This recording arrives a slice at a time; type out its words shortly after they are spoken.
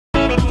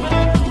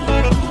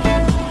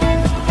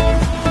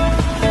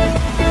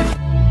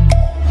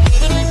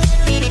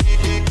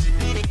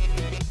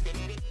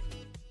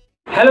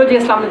जी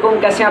अस्सलाम वालेकुम,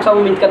 कैसे हैं आप सब।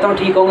 उम्मीद करता हूँ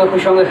ठीक होंगे,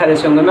 खुश होंगे, खैरियत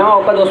से होंगे। मैं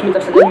आपका दोस्त मित्र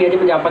सचिन मियां जी,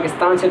 पंजाब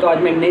पाकिस्तान से। तो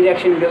आज मैं नई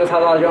रिएक्शन वीडियो के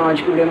साथ आ रहा हूँ।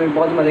 आज की वीडियो में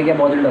बहुत मजे किया,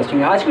 बहुत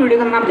इंटरेस्टिंग है। आज की वीडियो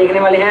का नाम देखने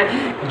वाले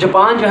हैं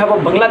जापान जो है वो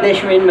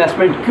बांग्लादेश में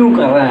इन्वेस्टमेंट क्यों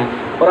कर रहा है।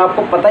 और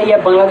आपको पता ही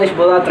है बांग्लादेश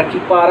बहुत ज़्यादा तरक्की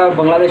पा रहा है,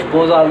 बांग्लादेश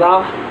बहुत ज़्यादा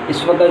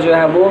इस वक्त जो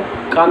है वो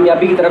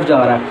कामयाबी की तरफ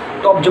जा रहा है।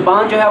 तो अब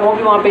जापान जो है वो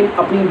भी वहाँ पे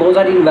अपनी बहुत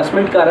सारी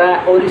इन्वेस्टमेंट कर रहा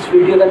है और इस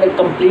वीडियो के अंदर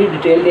कंप्लीट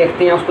डिटेल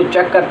देखते हैं, उसको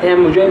चेक करते हैं।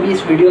 मुझे भी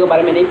इस वीडियो के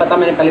बारे में नहीं पता,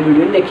 मैंने पहले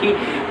वीडियो नहीं देखी,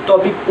 तो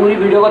अभी पूरी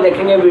वीडियो को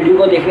देखेंगे। वीडियो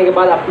को देखने के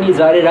बाद अपनी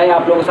ज़ाहिर राय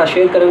आप लोगों के साथ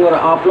शेयर करेंगे और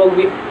आप लोग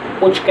भी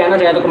कुछ कहना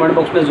चाहें तो कमेंट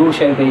बॉक्स में ज़रूर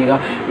शेयर करिएगा।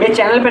 मेरे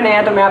चैनल पे नए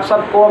हैं तो मैं आप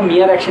सबको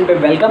मियां रिएक्शन पे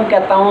वेलकम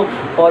कहता हूं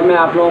और मैं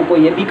आप लोगों को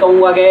ये भी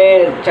कहूँगा कि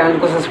चैनल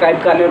को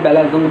सब्सक्राइब कर लें और बेल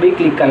आइकन को भी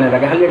क्लिक कर लें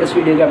ताकि हर लेटेस्ट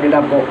वीडियो की अपडेट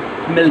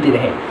आपको मिलती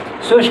रहे।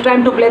 So it's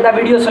time to play the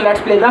video, so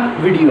let's play the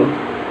video.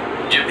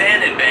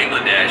 Japan and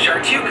Bangladesh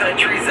are two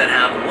countries that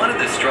have one of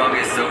the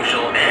strongest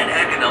social and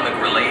economic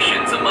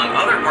relations among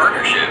other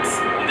partnerships.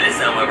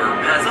 This, however,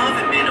 has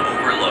often been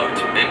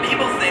overlooked, and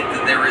people think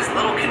that there is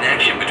little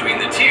connection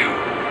between the two.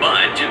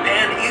 But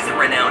Japan is a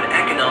renowned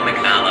economic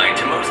ally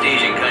to most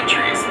Asian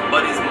countries,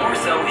 but is more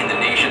so in the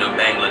nation of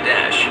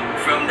Bangladesh.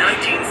 From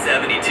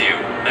 1972,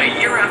 a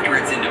year after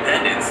its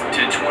independence,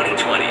 to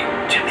 2020,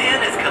 Japan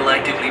has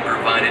collectively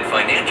provided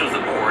financial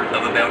support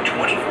of about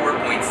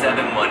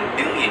 $24.71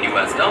 billion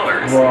US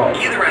dollars,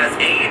 either as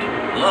aid,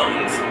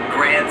 loans,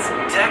 grants,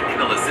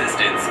 technical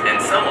assistance, and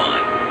so on.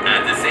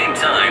 At the same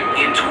time,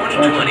 in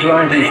 2020,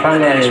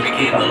 Bangladesh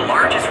became the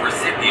largest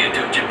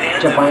recipient of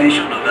Japan's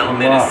Official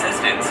Development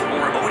Assistance,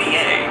 or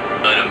ODA,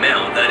 an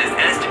amount that is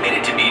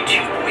estimated to be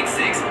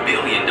 $2.6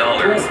 billion,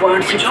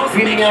 which also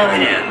makes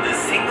Japan the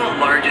single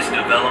largest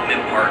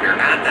development partner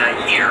at that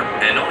year,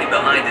 and only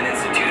behind an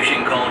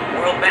institution called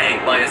World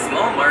Bank by a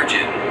small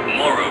margin.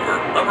 Moreover,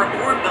 a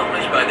report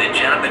published by the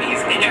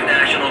Japanese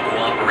International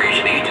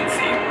Cooperation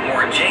Agency,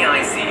 or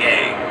JICA,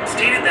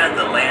 stated that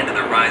the Land of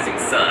the Rising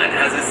Sun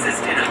has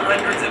assisted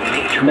hundreds of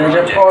major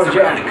projects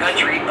around the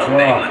country of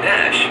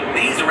Bangladesh.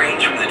 These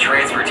range from the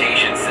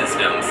transportation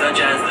system,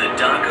 such as the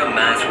Dhaka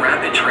Mass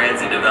Rapid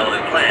Transit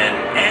Development Plan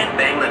and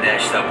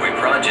Bangladesh Subway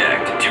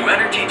Project, to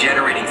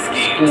energy-generating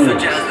schemes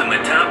such as the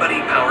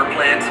Matabari Power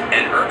Plant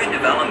and urban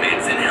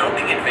developments in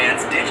helping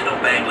advance digital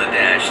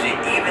Bangladesh, to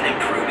even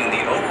improving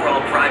the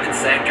overall private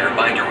sector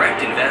by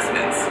direct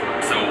investments.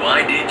 So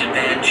why did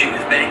Japan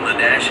choose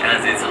Bangladesh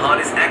as its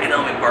hottest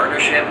economic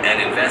partnership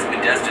and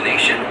investment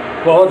destination?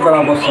 Before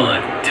we move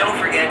on, don't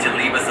forget to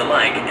leave us a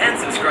like and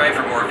subscribe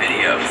for more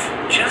videos.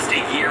 Just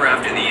a year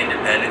after the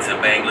independence of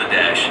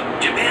Bangladesh,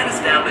 Japan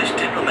established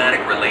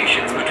diplomatic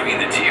relations between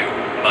the two.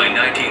 By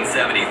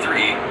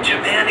 1973,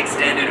 Japan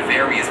extended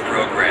various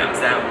programs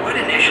that would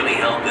initially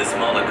help the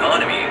small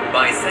economy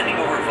by sending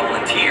over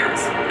volunteers.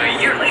 A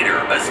year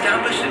later,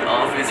 established an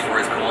office for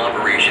its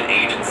cooperation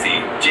agency,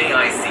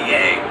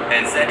 JICA,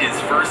 and sent its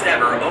first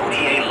ever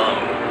ODA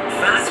loan.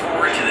 Fast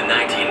forward to the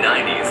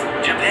 1990s,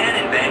 Japan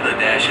and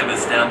Bangladesh have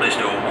established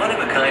a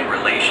one-of-a-kind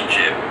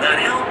relationship that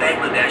helped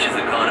Bangladesh's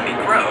economy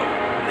grow.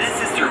 This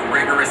is through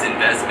rigorous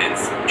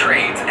investments,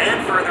 trades,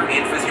 and further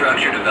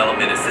infrastructure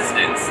development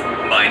assistance.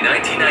 By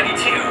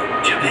 1992,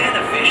 Japan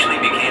officially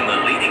became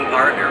a leading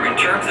partner in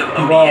terms of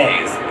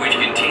ODAs, which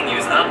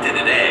continues up to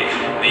today.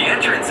 The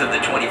entrance of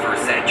the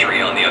 21st century,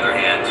 on the other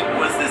hand,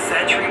 was the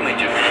century when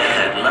Japan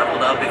had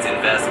leveled up its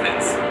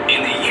investments.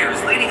 In the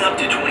years leading up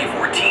to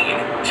 2014,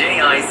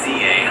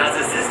 JICA has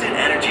assisted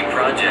energy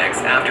projects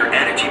after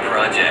energy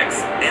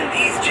projects, and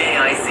these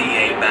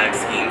JICA-backed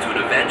schemes would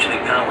eventually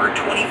power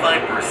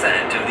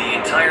 25% of the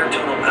entire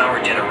total power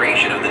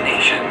generation of the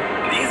nation.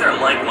 These are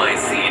likewise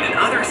seen in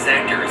other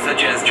sectors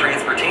such as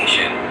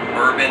transportation,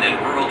 urban and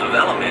rural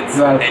developments,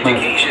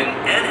 education,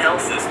 and health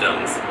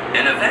systems,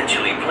 and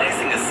eventually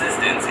placing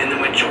assistance in the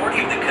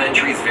majority of the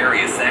country's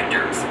various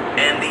sectors.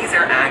 And these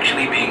are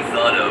actually being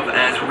thought of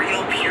as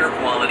real pure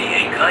quality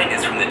and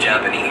kindness from the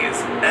Japanese,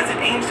 as it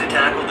aims to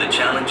tackle the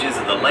challenges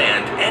of the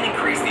land and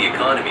increase the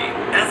economy,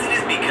 as it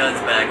is because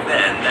back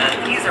then that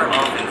these are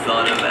often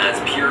thought of as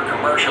pure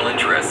commercial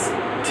interests.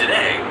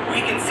 Today,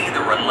 we can see the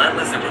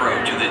relentless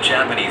approach of the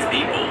Japanese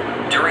people.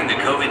 During the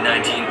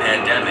COVID-19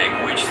 pandemic,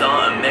 which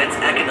saw immense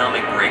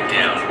economic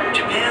breakdown,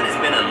 Japan has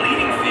been a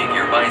leading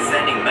figure by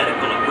sending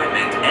medical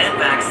equipment and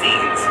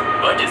vaccines,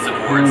 budget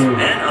supports,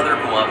 and other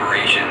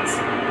cooperations.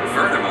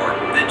 Furthermore,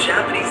 the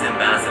Japanese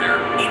ambassador,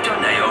 Ito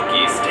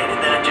Naoki, stated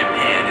that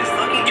Japan is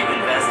looking to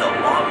invest a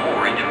lot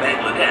more into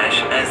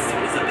Bangladesh as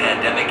soon as the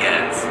pandemic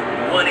ends.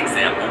 One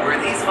example where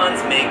these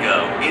funds may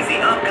go is the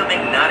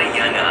upcoming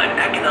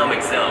Narayangan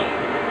Economic Zone,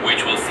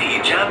 which will see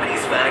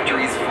Japanese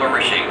factories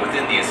flourishing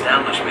within the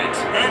establishment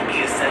and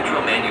be a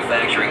central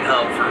manufacturing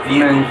hub for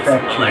vehicles,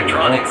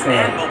 electronics,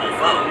 and mobile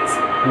phones.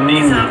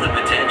 These have the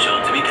potential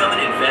to become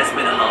an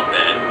investment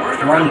hotbed worth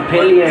around $1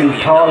 billion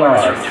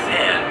from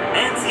Japan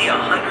and see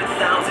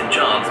 100,000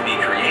 jobs be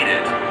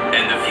created.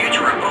 And the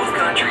future of both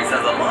countries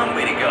has a long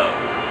way to go.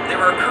 There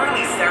are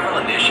currently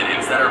several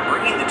initiatives that are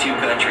bringing the two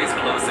countries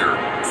closer,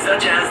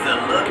 such as the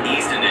Look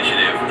East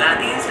initiative that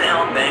aims to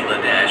help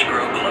Bangladesh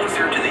grow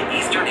closer to the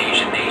Eastern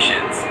Asian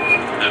nations,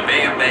 the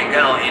Bay of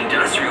Bengal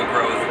industrial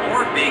growth,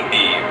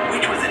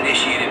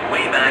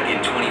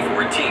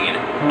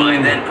 by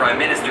then Prime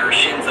Minister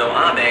Shinzo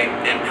Abe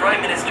and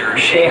Prime Minister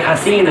Sheikh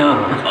Hasina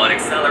on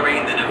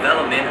accelerating the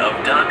development of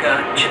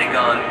Dhaka,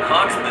 Chittagong,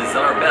 Cox's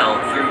Bazar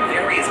Belt through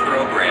various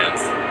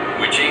programs,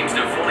 which aims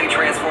to fully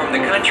transform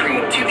the country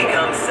to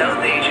become South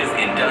Asia's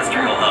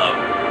industrial hub.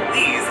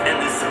 These and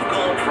the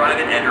so-called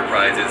private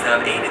enterprises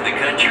have aided the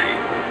country.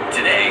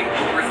 Today,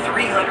 over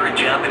 300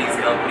 Japanese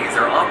companies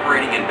are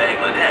operating in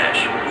Bangladesh,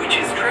 which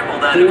is triple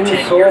that of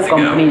 10 years ago,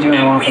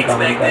 and we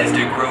expect this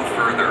to grow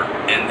further.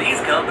 And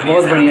these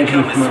companies have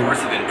become a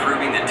source of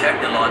improving the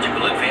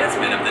technological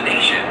advancement of the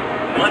nation.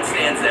 What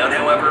stands out,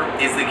 however,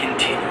 is the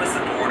continuous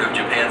support of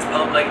Japan's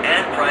public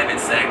and private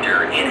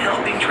sector in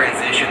helping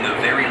transition the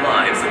very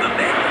lives of the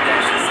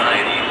Bangladesh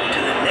society to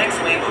the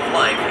next wave of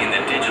life in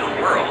the digital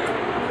world.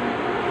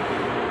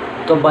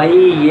 तो भाई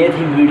ये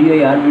थी video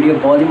यार, video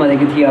बहुत ही मज़े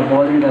की थी यार,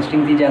 बहुत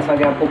इंटरेस्टिंग थी। जैसा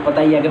कि आपको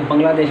पता ही है कि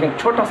बांग्लादेश एक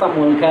छोटा सा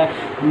मुल्क है,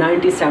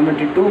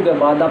 1972 के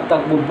बाद अब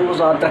तक वो बहुत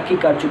ज़्यादा तरक्की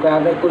कर चुका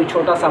है। अगर कोई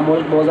छोटा सा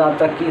मुल्क बहुत ज़्यादा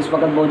तरक्की इस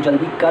वक्त बहुत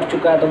जल्दी कर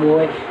चुका है तो वो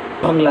है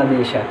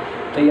बांग्लादेश है।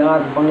 तो यार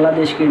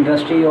बांग्लादेश की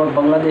इंडस्ट्री और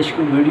बांग्लादेश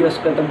की वीडियोस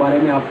के तो बारे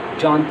में आप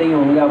जानते ही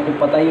होंगे,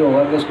 आपको पता ही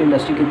होगा कि उसकी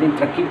इंडस्ट्री कितनी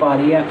तरक्की पा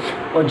रही है।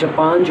 और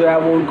जापान जो है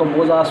वो उनको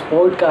बहुत ज़्यादा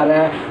सपोर्ट कर रहा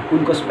है,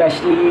 उनको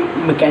स्पेशली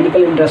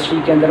मैकेनिकल इंडस्ट्री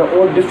के अंदर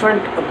और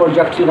डिफरेंट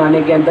प्रोजेक्ट्स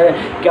लगाने के अंदर,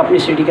 कि अपनी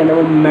सिटी के अंदर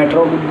वो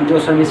मेट्रो जो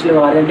सर्विस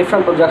लगा रहे हैं,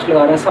 डिफरेंट प्रोजेक्ट्स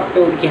लगा रहे हैं, सब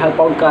पे उनकी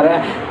हेल्प आउट कर रहा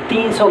है।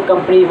 300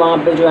 कंपनी वहाँ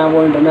पे जो है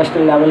वो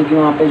इंटरनेशनल लेवल की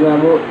वहाँ पे जो है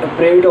वो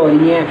ऑपरेट हो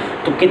रही हैं।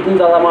 तो कितनी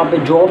ज़्यादा वहाँ पे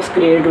जॉब्स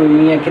क्रिएट हो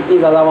रही हैं, कितनी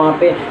ज़्यादा वहाँ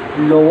पे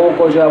लोगों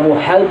को जो है वो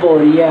हेल्प हो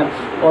रही है।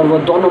 और वो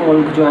दोनों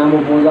मुल्क जो हैं वो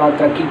बहुत ज़्यादा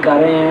तरक्की कर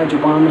रहे हैं।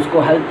 जापान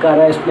उसको हेल्प कर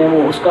रहा है, इसमें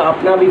वो उसका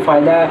अपना भी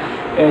फ़ायदा है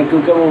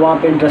क्योंकि वो वहाँ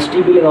पे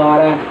इंडस्ट्री भी लगा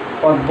रहा है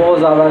और बहुत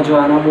ज़्यादा जो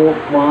है ना वो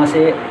वहाँ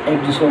से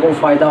एक दूसरे को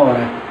फ़ायदा हो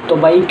रहा है। तो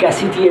भाई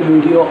कैसी थी ये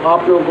वीडियो,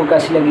 आप लोगों को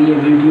कैसी लगी ये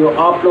वीडियो,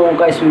 आप लोगों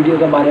का इस वीडियो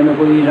के बारे में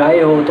कोई राय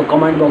हो तो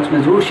कमेंट बॉक्स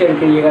में ज़रूर शेयर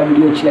करिएगा।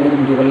 वीडियो अच्छी लगे तो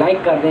वीडियो को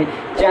लाइक कर दें,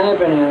 चैनल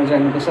पर नए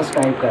चैनल को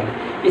सब्सक्राइब कर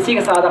लें। इसी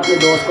के साथ अपने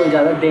दोस्त को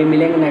इजाज़त दें,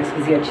 मिलेंगे नेक्स्ट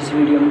किसी अच्छी सी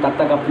वीडियो में। तब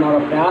तक अपना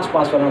और अपने आस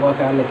पास वालों का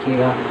ख्याल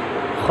रखिएगा।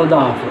 खुदा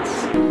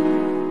हाफिज़।